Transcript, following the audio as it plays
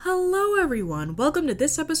everyone, welcome to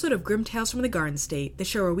this episode of Grim Tales from the Garden State, the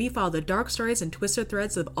show where we follow the dark stories and twisted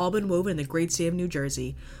threads that have all been woven in the great state of New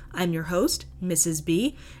Jersey. I'm your host, Mrs.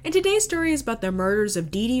 B, and today's story is about the murders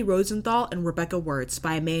of Dede Rosenthal and Rebecca Wertz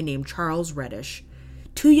by a man named Charles Reddish.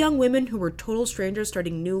 Two young women who were total strangers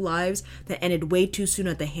starting new lives that ended way too soon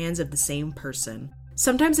at the hands of the same person.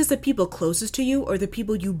 Sometimes it's the people closest to you or the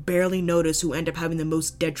people you barely notice who end up having the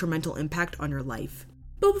most detrimental impact on your life.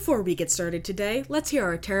 But before we get started today, let's hear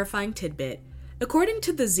our terrifying tidbit. According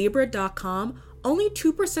to thezebra.com, only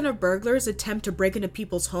 2% of burglars attempt to break into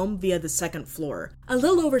people's home via the second floor. A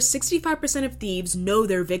little over 65% of thieves know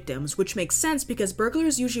their victims, which makes sense because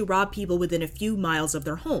burglars usually rob people within a few miles of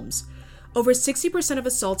their homes. Over 60% of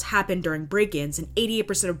assaults happen during break-ins, and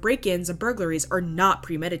 88% of break-ins and burglaries are not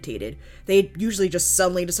premeditated. They usually just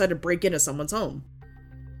suddenly decide to break into someone's home.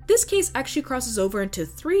 This case actually crosses over into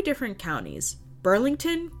 3 different counties: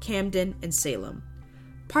 Burlington, Camden, and Salem.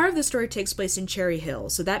 Part of the story takes place in Cherry Hill,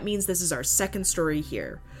 so that means this is our second story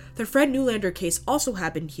here. The Fred Newlander case also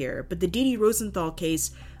happened here, but the Dede Rosenthal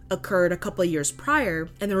case occurred a couple of years prior,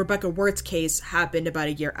 and the Rebecca Wertz case happened about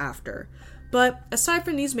a year after. But aside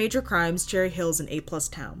from these major crimes, Cherry Hill is an A-plus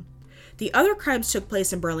town. The other crimes took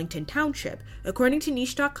place in Burlington Township. According to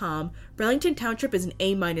niche.com, Burlington Township is an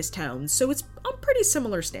A- town, so it's on pretty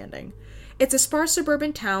similar standing. It's a sparse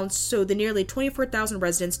suburban town, so the nearly 24,000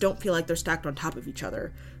 residents don't feel like they're stacked on top of each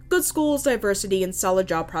other. Good schools, diversity, and solid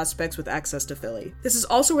job prospects with access to Philly. This is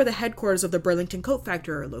also where the headquarters of the Burlington Coat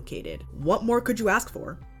Factory are located. What more could you ask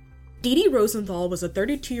for? Dede Rosenthal was a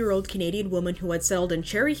 32-year-old Canadian woman who had settled in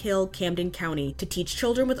Cherry Hill, Camden County, to teach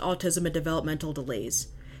children with autism and developmental delays.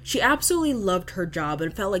 She absolutely loved her job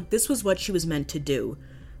and felt like this was what she was meant to do.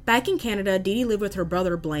 Back in Canada, Dede lived with her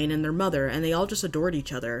brother Blaine and their mother, and they all just adored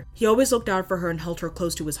each other. He always looked out for her and held her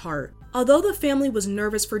close to his heart. Although the family was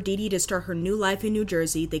nervous for Dede to start her new life in New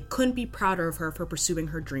Jersey, they couldn't be prouder of her for pursuing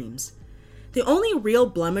her dreams. The only real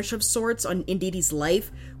blemish of sorts in Dede's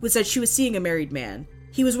life was that she was seeing a married man.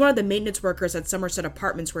 He was one of the maintenance workers at Somerset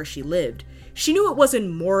Apartments where she lived. She knew it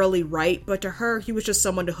wasn't morally right, but to her, he was just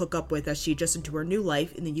someone to hook up with as she adjusted into her new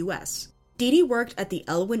life in the US. Dede worked at the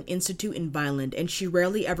Elwyn Institute in Vineland, and she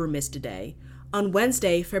rarely ever missed a day. On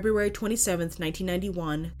Wednesday, February 27,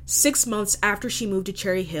 1991, 6 months after she moved to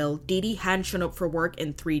Cherry Hill, Dede hadn't shown up for work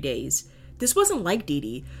in 3 days. This wasn't like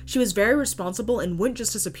Dede. She was very responsible and wouldn't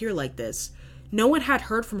just disappear like this. No one had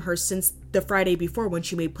heard from her since the Friday before when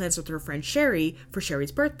she made plans with her friend Sherry for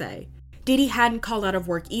Sherry's birthday. Dede hadn't called out of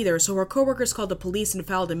work either, so her coworkers called the police and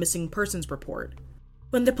filed a missing persons report.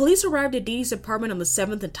 When the police arrived at Dede's apartment on the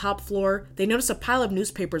 7th and top floor, they noticed a pile of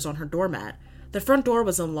newspapers on her doormat. The front door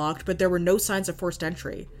was unlocked, but there were no signs of forced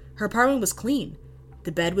entry. Her apartment was clean.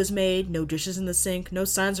 The bed was made, no dishes in the sink, no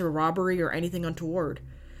signs of a robbery or anything untoward.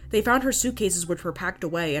 They found her suitcases, which were packed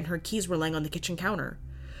away, and her keys were laying on the kitchen counter.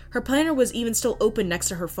 Her planner was even still open next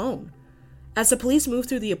to her phone. As the police moved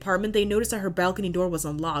through the apartment, they noticed that her balcony door was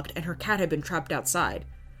unlocked and her cat had been trapped outside.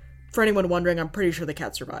 For anyone wondering, I'm pretty sure the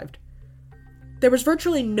cat survived. There was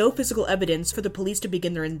virtually no physical evidence for the police to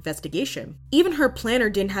begin their investigation. Even her planner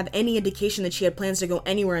didn't have any indication that she had plans to go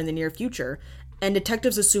anywhere in the near future, and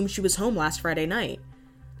detectives assumed she was home last Friday night.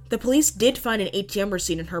 The police did find an ATM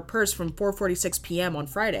receipt in her purse from 4:46 p.m. on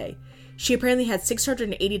Friday. She apparently had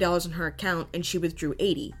 $680 in her account, and she withdrew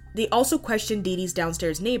 $80. They also questioned Dede's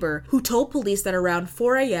downstairs neighbor, who told police that around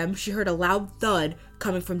 4 a.m. she heard a loud thud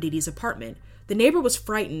coming from Dede's apartment. The neighbor was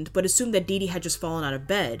frightened, but assumed that Dede had just fallen out of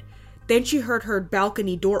bed. Then she heard her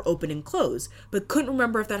balcony door open and close, but couldn't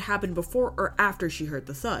remember if that happened before or after she heard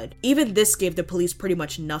the thud. Even this gave the police pretty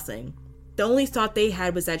much nothing. The only thought they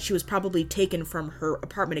had was that she was probably taken from her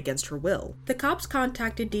apartment against her will. The cops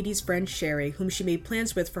contacted Dede's friend Sherry, whom she made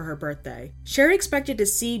plans with for her birthday. Sherry expected to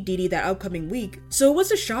see Dede that upcoming week, so it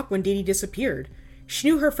was a shock when Dede disappeared. She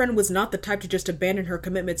knew her friend was not the type to just abandon her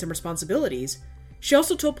commitments and responsibilities. She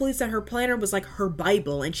also told police that her planner was like her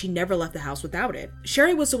Bible and she never left the house without it.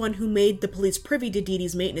 Sherry was the one who made the police privy to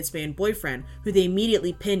Dede's maintenance man boyfriend, who they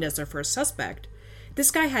immediately pinned as their first suspect.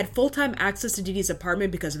 This guy had full-time access to Dede's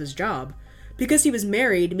apartment because of his job. Because he was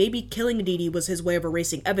married, maybe killing Dede was his way of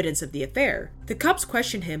erasing evidence of the affair. The cops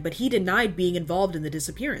questioned him, but he denied being involved in the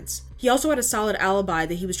disappearance. He also had a solid alibi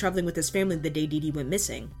that he was traveling with his family the day Dede went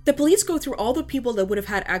missing. The police go through all the people that would have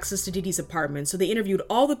had access to Dede's apartment, so they interviewed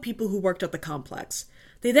all the people who worked at the complex.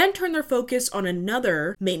 They then turned their focus on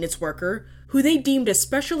another maintenance worker, who they deemed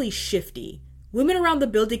especially shifty. Women around the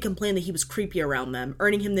building complained that he was creepy around them,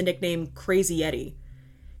 earning him the nickname Crazy Eddie.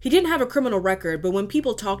 He didn't have a criminal record, but when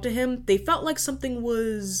people talked to him, they felt like something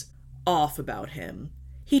was off about him.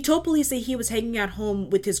 He told police that he was hanging out home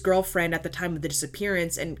with his girlfriend at the time of the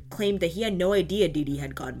disappearance and claimed that he had no idea Dede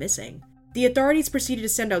had gone missing. The authorities proceeded to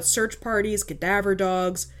send out search parties, cadaver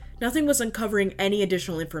dogs. Nothing was uncovering any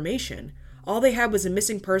additional information. All they had was a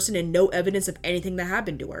missing person and no evidence of anything that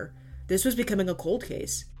happened to her. This was becoming a cold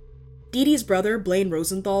case. Dede's brother, Dede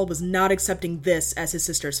Rosenthal, was not accepting this as his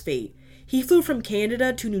sister's fate. He flew from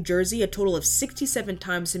Canada to New Jersey a total of 67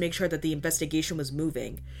 times to make sure that the investigation was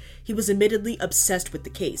moving. He was admittedly obsessed with the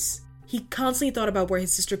case. He constantly thought about where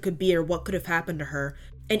his sister could be or what could have happened to her,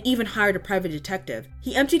 and even hired a private detective.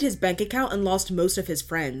 He emptied his bank account and lost most of his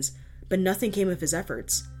friends, but nothing came of his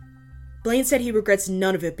efforts. Blaine said he regrets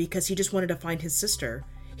none of it because he just wanted to find his sister.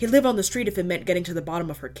 He'd live on the street if it meant getting to the bottom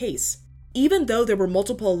of her case. Even though there were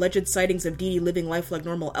multiple alleged sightings of Dede living life like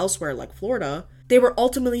normal elsewhere, like Florida, they were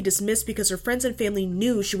ultimately dismissed because her friends and family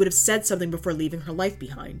knew she would have said something before leaving her life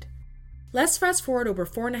behind. Let's fast forward over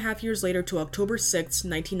 4.5 years later to October 6,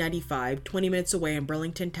 1995, 20 minutes away in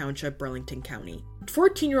Burlington Township, Burlington County.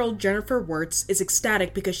 14-year-old Jennifer Wertz is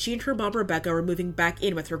ecstatic because she and her mom Rebecca were moving back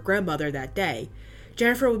in with her grandmother that day.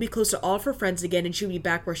 Jennifer would be close to all of her friends again and she would be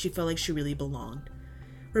back where she felt like she really belonged.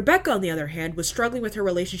 Rebecca, on the other hand, was struggling with her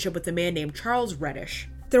relationship with a man named Charles Reddish.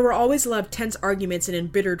 There were always a lot of tense arguments and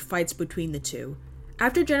embittered fights between the two.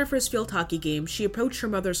 After Jennifer's field hockey game, she approached her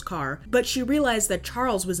mother's car, but she realized that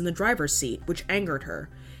Charles was in the driver's seat, which angered her.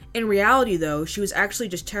 In reality, though, she was actually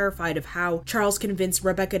just terrified of how Charles convinced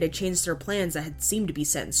Rebecca to change their plans that had seemed to be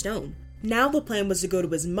set in stone. Now the plan was to go to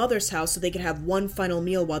his mother's house so they could have one final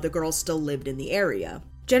meal while the girls still lived in the area.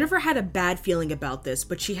 Jennifer had a bad feeling about this,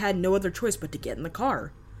 but she had no other choice but to get in the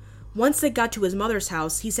car. Once they got to his mother's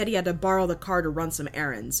house, he said he had to borrow the car to run some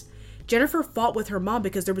errands. Jennifer fought with her mom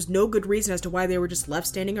because there was no good reason as to why they were just left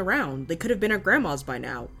standing around. They could have been at grandma's by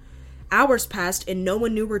now. Hours passed and no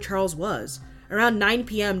one knew where Charles was. Around 9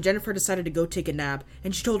 p.m., Jennifer decided to go take a nap,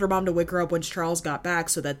 and she told her mom to wake her up once Charles got back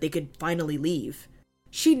so that they could finally leave.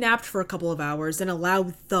 She napped for a couple of hours, then a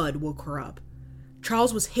loud thud woke her up.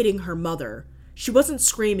 Charles was hitting her mother. She wasn't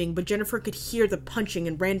screaming, but Jennifer could hear the punching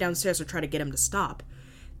and ran downstairs to try to get him to stop.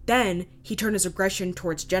 Then, he turned his aggression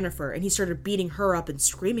towards Jennifer, and he started beating her up and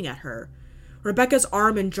screaming at her. Rebecca's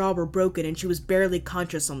arm and jaw were broken, and she was barely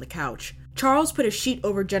conscious on the couch. Charles put a sheet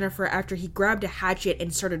over Jennifer after he grabbed a hatchet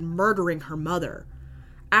and started murdering her mother.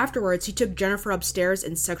 Afterwards, he took Jennifer upstairs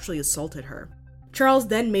and sexually assaulted her. Charles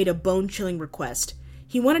then made a bone-chilling request.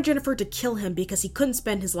 He wanted Jennifer to kill him because he couldn't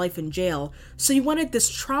spend his life in jail, so he wanted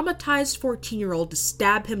this traumatized 14-year-old to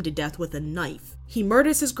stab him to death with a knife. He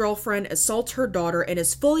murders his girlfriend, assaults her daughter, and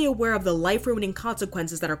is fully aware of the life-ruining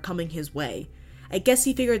consequences that are coming his way. I guess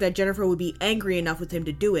he figured that Jennifer would be angry enough with him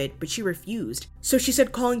to do it, but she refused. So she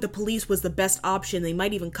said calling the police was the best option. They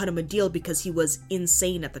might even cut him a deal because he was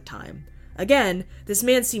insane at the time. Again, this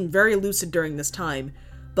man seemed very lucid during this time,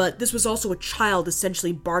 but this was also a child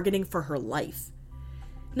essentially bargaining for her life.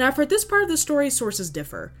 Now, for this part of the story, sources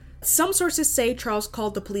differ. Some sources say Charles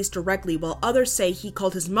called the police directly, while others say he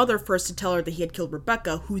called his mother first to tell her that he had killed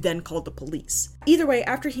Rebecca, who then called the police. Either way,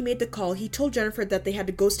 after he made the call, he told Jennifer that they had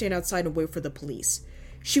to go stand outside and wait for the police.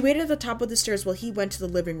 She waited at the top of the stairs while he went to the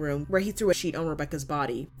living room, where he threw a sheet on Rebecca's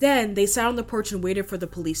body. Then, they sat on the porch and waited for the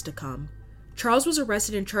police to come. Charles was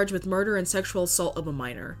arrested and charged with murder and sexual assault of a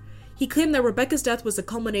minor. He claimed that Rebecca's death was the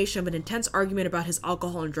culmination of an intense argument about his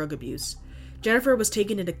alcohol and drug abuse. Jennifer was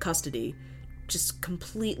taken into custody, just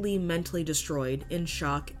completely mentally destroyed, in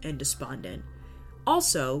shock and despondent.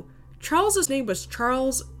 Also, Charles's name was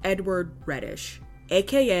Charles Edward Reddish,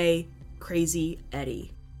 aka Crazy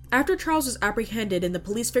Eddie. After Charles was apprehended and the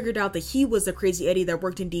police figured out that he was the Crazy Eddie that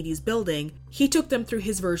worked in Dede's building, he took them through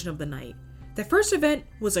his version of the night. The first event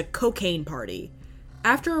was a cocaine party.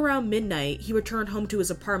 After around midnight, he returned home to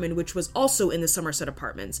his apartment, which was also in the Somerset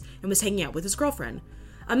Apartments, and was hanging out with his girlfriend.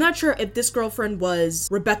 I'm not sure if this girlfriend was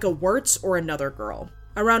Rebecca Wertz or another girl.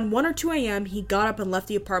 Around 1 or 2 a.m., he got up and left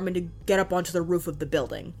the apartment to get up onto the roof of the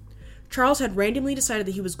building. Charles had randomly decided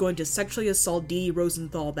that he was going to sexually assault Dede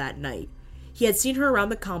Rosenthal that night. He had seen her around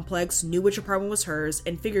the complex, knew which apartment was hers,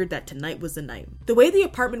 and figured that tonight was the night. The way the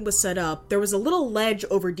apartment was set up, there was a little ledge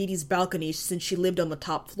over Dede's balcony since she lived on the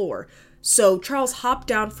top floor, so Charles hopped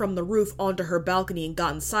down from the roof onto her balcony and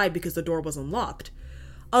got inside because the door was unlocked.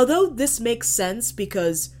 Although this makes sense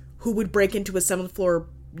because who would break into a 7th floor,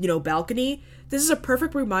 balcony, this is a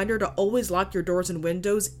perfect reminder to always lock your doors and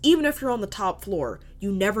windows, even if you're on the top floor.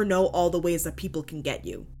 You never know all the ways that people can get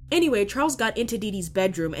you. Anyway, Charles got into Dede's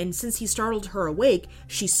bedroom, and since he startled her awake,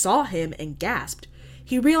 she saw him and gasped.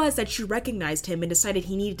 He realized that she recognized him and decided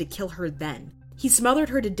he needed to kill her then. He smothered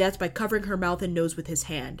her to death by covering her mouth and nose with his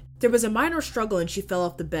hand. There was a minor struggle and she fell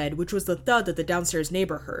off the bed, which was the thud that the downstairs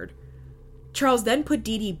neighbor heard. Charles then put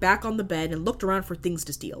Dede back on the bed and looked around for things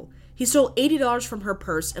to steal. He stole $80 from her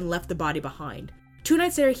purse and left the body behind. 2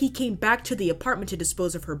 nights later, he came back to the apartment to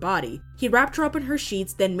dispose of her body. He wrapped her up in her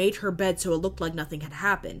sheets, then made her bed so it looked like nothing had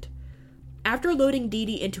happened. After loading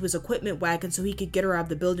Dede into his equipment wagon so he could get her out of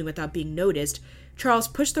the building without being noticed, Charles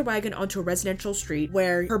pushed the wagon onto a residential street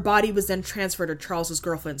where her body was then transferred to Charles's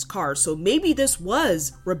girlfriend's car, so maybe this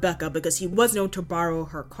was Rebecca because he was known to borrow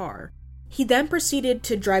her car. He then proceeded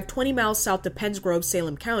to drive 20 miles south to Penns Grove,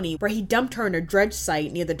 Salem County, where he dumped her in a dredge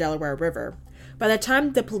site near the Delaware River. By the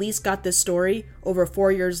time the police got this story, over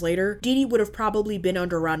 4 years later, Dede would have probably been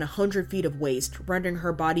under around 100 feet of waste, rendering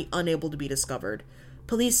her body unable to be discovered.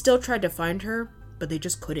 Police still tried to find her, but they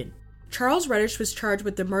just couldn't. Charles Reddish was charged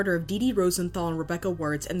with the murder of Dede Rosenthal and Rebecca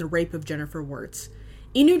Wertz and the rape of Jennifer Wertz.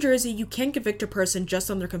 In New Jersey, you can't convict a person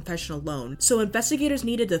just on their confession alone, so investigators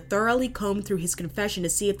needed to thoroughly comb through his confession to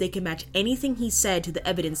see if they could match anything he said to the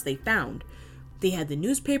evidence they found. They had the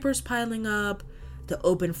newspapers piling up, the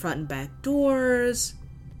open front and back doors,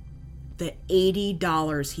 the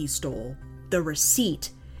 $80 he stole, the receipt.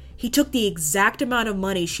 He took the exact amount of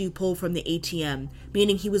money she pulled from the ATM,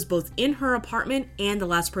 meaning he was both in her apartment and the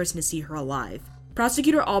last person to see her alive.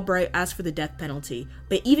 Prosecutor Albright asked for the death penalty,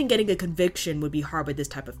 but even getting a conviction would be hard with this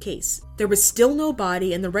type of case. There was still no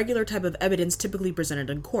body and the regular type of evidence typically presented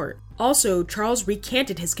in court. Also, Charles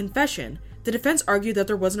recanted his confession. The defense argued that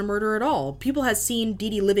there wasn't a murder at all. People had seen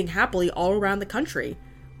Dede living happily all around the country.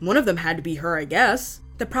 One of them had to be her, I guess.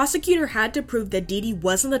 The prosecutor had to prove that Dede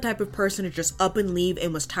wasn't the type of person to just up and leave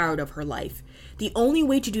and was tired of her life. The only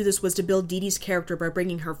way to do this was to build Dede's character by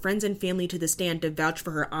bringing her friends and family to the stand to vouch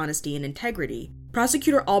for her honesty and integrity.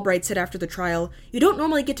 Prosecutor Albright said after the trial, "You don't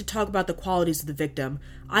normally get to talk about the qualities of the victim.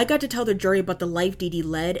 I got to tell the jury about the life Dede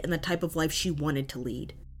led and the type of life she wanted to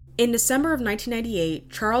lead." In December of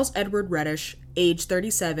 1998, Charles Edward Reddish, age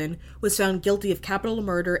 37, was found guilty of capital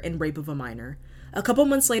murder and rape of a minor. A couple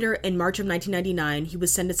months later, in March of 1999, he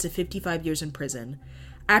was sentenced to 55 years in prison.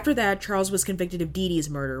 After that, Charles was convicted of Dede's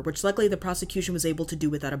murder, which luckily the prosecution was able to do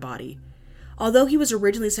without a body. Although he was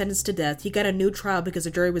originally sentenced to death, he got a new trial because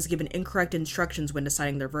the jury was given incorrect instructions when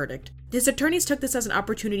deciding their verdict. His attorneys took this as an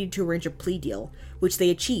opportunity to arrange a plea deal, which they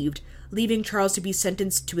achieved, leaving Charles to be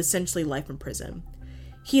sentenced to essentially life in prison.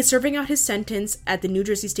 He is serving out his sentence at the New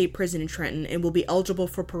Jersey State Prison in Trenton and will be eligible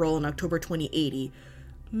for parole in October 2080,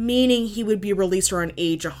 meaning he would be released around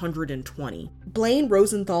age 120. Dede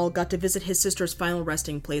Rosenthal got to visit his sister's final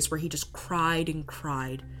resting place where he just cried and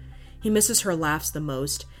cried. He misses her laughs the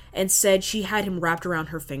most, and said she had him wrapped around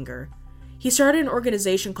her finger. He started an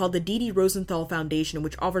organization called the Dede Rosenthal Foundation,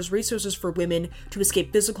 which offers resources for women to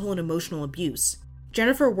escape physical and emotional abuse.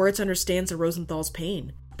 Jennifer Wertz understands the Rosenthal's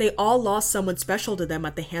pain. They all lost someone special to them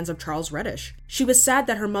at the hands of Charles Reddish. She was sad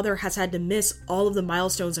that her mother has had to miss all of the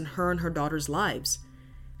milestones in her and her daughter's lives.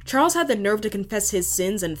 Charles had the nerve to confess his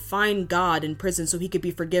sins and find God in prison so he could be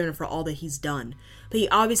forgiven for all that he's done, but he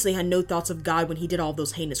obviously had no thoughts of God when he did all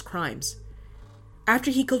those heinous crimes. After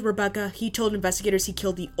he killed Rebecca, he told investigators he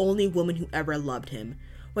killed the only woman who ever loved him,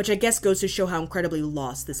 which I guess goes to show how incredibly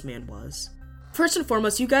lost this man was. First and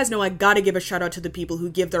foremost, you guys know I gotta give a shout out to the people who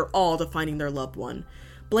give their all to finding their loved one.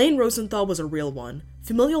 Dede Rosenthal was a real one.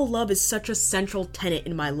 Familial love is such a central tenet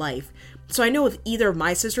in my life, so I know if either of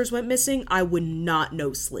my sisters went missing, I would not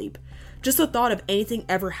know sleep. Just the thought of anything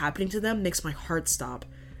ever happening to them makes my heart stop.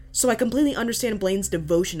 So I completely understand Blaine's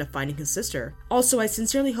devotion to finding his sister. Also, I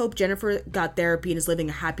sincerely hope Jennifer got therapy and is living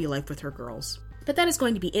a happy life with her girls. But that is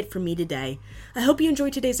going to be it for me today. I hope you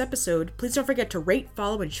enjoyed today's episode. Please don't forget to rate,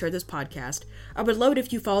 follow, and share this podcast. I would love it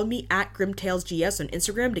if you followed me at GrimTalesGS on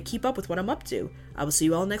Instagram to keep up with what I'm up to. I will see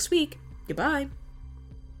you all next week. Goodbye.